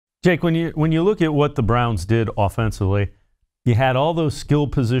Jake, when you look at what the Browns did offensively, you had all those skill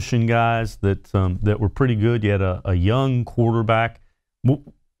position guys that were pretty good. You had a young quarterback.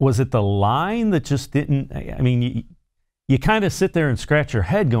 Was it the line that just didn't? I mean, you kind of sit there and scratch your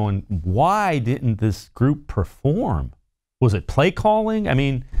head, going, "Why didn't this group perform?" Was it play calling? I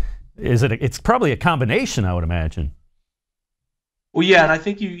mean, it's probably a combination, I would imagine. Well, yeah, and I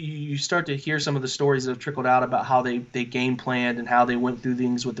think you start to hear some of the stories that have trickled out about how they game planned and how they went through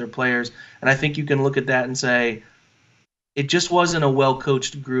things with their players. And I think you can look at that and say it just wasn't a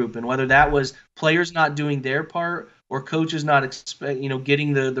well-coached group. And whether that was players not doing their part or coaches not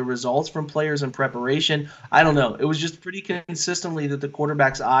getting the results from players in preparation, I don't know. It was just pretty consistently that the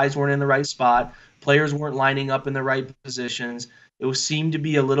quarterback's eyes weren't in the right spot, players weren't lining up in the right positions. It seemed to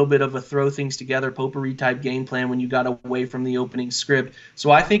be a little bit of a throw things together, potpourri type game plan when you got away from the opening script. So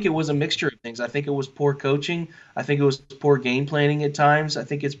I think it was a mixture of things. I think it was poor coaching. I think it was poor game planning at times. I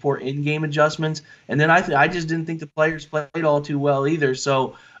think it's poor in-game adjustments. And then I just didn't think the players played all too well either.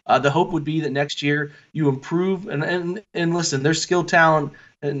 So the hope would be that next year you improve. And listen, there's skill talent,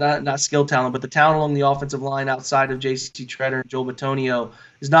 and not skill talent, but the talent along the offensive line outside of J.C. Treader and Joel Bitonio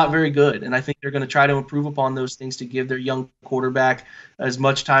is not very good. And I think they're going to try to improve upon those things to give their young quarterback as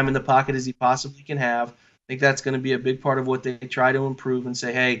much time in the pocket as he possibly can have. I think that's going to be a big part of what they try to improve and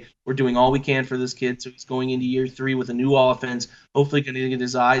say, hey, we're doing all we can for this kid. So he's going into year 3 with a new offense, hopefully going to get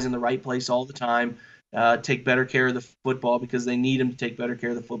his eyes in the right place all the time. Take better care of the football because they need him to take better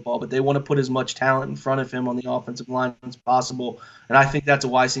care of the football, but they want to put as much talent in front of him on the offensive line as possible, and I think that's a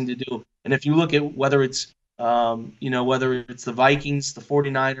wise thing to do. And if you look at whether it's the Vikings, the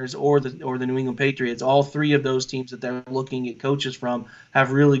 49ers, or the New England Patriots, all three of those teams that they're looking at coaches from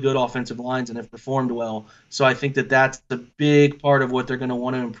have really good offensive lines and have performed well. So I think that that's the big part of what they're going to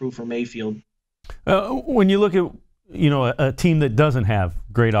want to improve for Mayfield. When you look at a team that doesn't have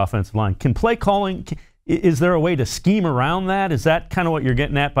great offensive line, can play calling, is there a way to scheme around that? Is that kind of what you're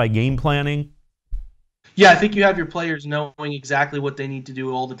getting at by game planning? Yeah, I think you have your players knowing exactly what they need to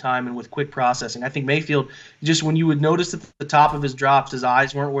do all the time and with quick processing. I think Mayfield, just when you would notice at the top of his drops, his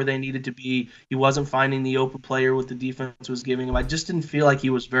eyes weren't where they needed to be. He wasn't finding the open player what the defense was giving him. I just didn't feel like he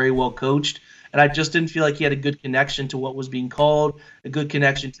was very well coached, and I just didn't feel like he had a good connection to what was being called, a good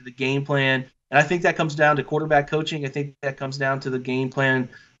connection to the game plan. And I think that comes down to quarterback coaching. I think that comes down to the game plan,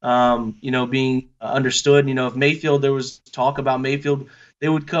 being understood. If Mayfield, there was talk about Mayfield, they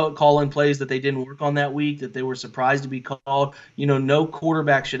would call in plays that they didn't work on that week, that they were surprised to be called. No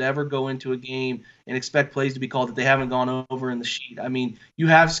quarterback should ever go into a game and expect plays to be called that they haven't gone over in the sheet. I mean, you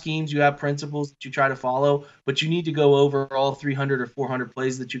have schemes, you have principles that you try to follow, but you need to go over all 300 or 400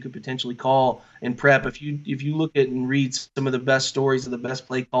 plays that you could potentially call in prep. If you look at and read some of the best stories of the best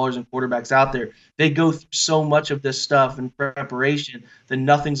play callers and quarterbacks out there, they go through so much of this stuff in preparation that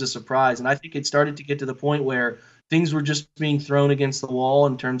nothing's a surprise. And I think it started to get to the point where things were just being thrown against the wall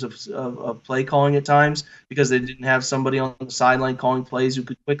in terms of play calling at times because they didn't have somebody on the sideline calling plays who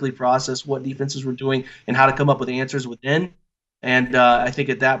could quickly process what defenses were doing and how to come up with answers within. And I think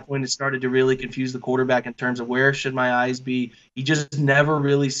at that point it started to really confuse the quarterback in terms of where should my eyes be. He just never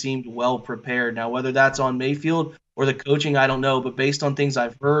really seemed well prepared. Now, whether that's on Mayfield or the coaching, I don't know. But based on things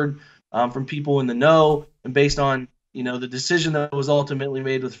I've heard from people in the know and based on the decision that was ultimately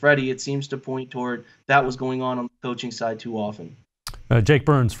made with Freddie, it seems to point toward that was going on the coaching side too often. Jake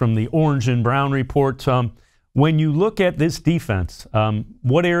Burns from the Orange and Brown Report. When you look at this defense,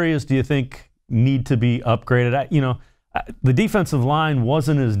 what areas do you think need to be upgraded? The defensive line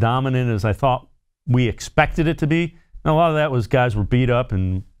wasn't as dominant as I thought we expected it to be. And a lot of that was guys were beat up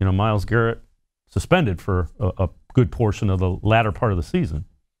and, Myles Garrett suspended for a good portion of the latter part of the season.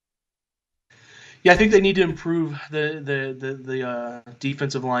 Yeah, I think they need to improve the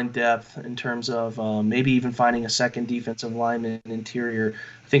defensive line depth in terms of maybe even finding a second defensive lineman interior.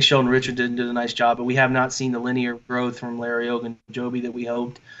 I think Sheldon Richardson did a nice job, but we have not seen the linear growth from Larry Ogunjobi that we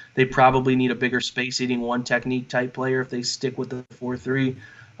hoped. They probably need a bigger space-eating one technique type player if they stick with the 4-3.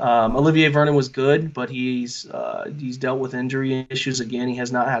 Olivier Vernon was good, but he's dealt with injury issues again. He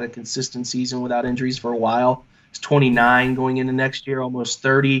has not had a consistent season without injuries for a while. He's 29 going into next year, almost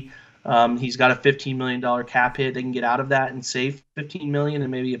 30. He's got a $15 million cap hit. They can get out of that and save $15 million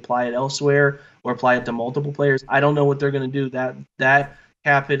and maybe apply it elsewhere or apply it to multiple players. I don't know what they're going to do. That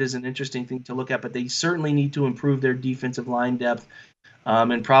cap hit is an interesting thing to look at, but they certainly need to improve their defensive line depth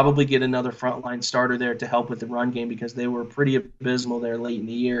and probably get another frontline starter there to help with the run game because they were pretty abysmal there late in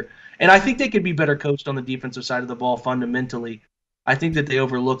the year. And I think they could be better coached on the defensive side of the ball fundamentally. I think that they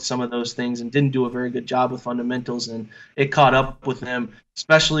overlooked some of those things and didn't do a very good job with fundamentals, and it caught up with them,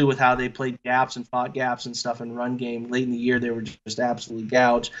 especially with how they played gaps and fought gaps and stuff in run game. Late in the year, they were just absolutely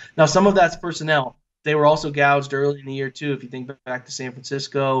gouged. Now, some of that's personnel. They were also gouged early in the year, too. If you think back to San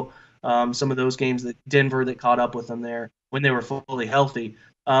Francisco, some of those games that Denver that caught up with them there when they were fully healthy.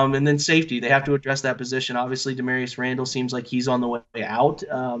 And then safety, they have to address that position. Obviously, Demarius Randall seems like he's on the way out.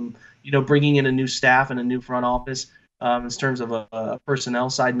 Bringing in a new staff and a new front office in terms of a personnel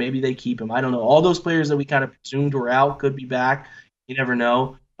side, maybe they keep him. I don't know. All those players that we kind of presumed were out could be back. You never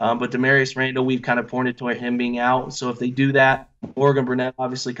know. But Demarius Randall, we've kind of pointed to him being out. So if they do that, Morgan Burnett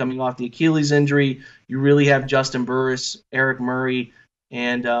obviously coming off the Achilles injury, you really have Justin Burris, Eric Murray,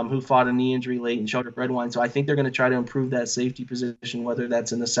 and who fought a knee injury late, and Sheldrick Redwine. So I think they're going to try to improve that safety position, whether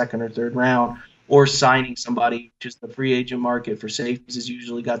that's in the second or third round or signing somebody. Just the free agent market for safeties has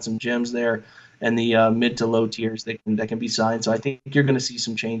usually got some gems there, and the mid to low tiers that can be signed. So I think you're going to see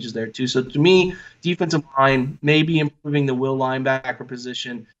some changes there too. So to me, defensive line, maybe improving the will linebacker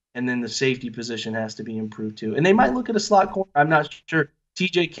position, and then the safety position has to be improved too. And they might look at a slot corner. I'm not sure.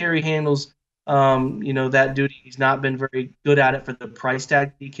 TJ Carey handles that duty. He's not been very good at it for the price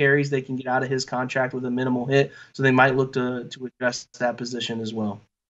tag he carries. They can get out of his contract with a minimal hit, so they might look to address that position as well.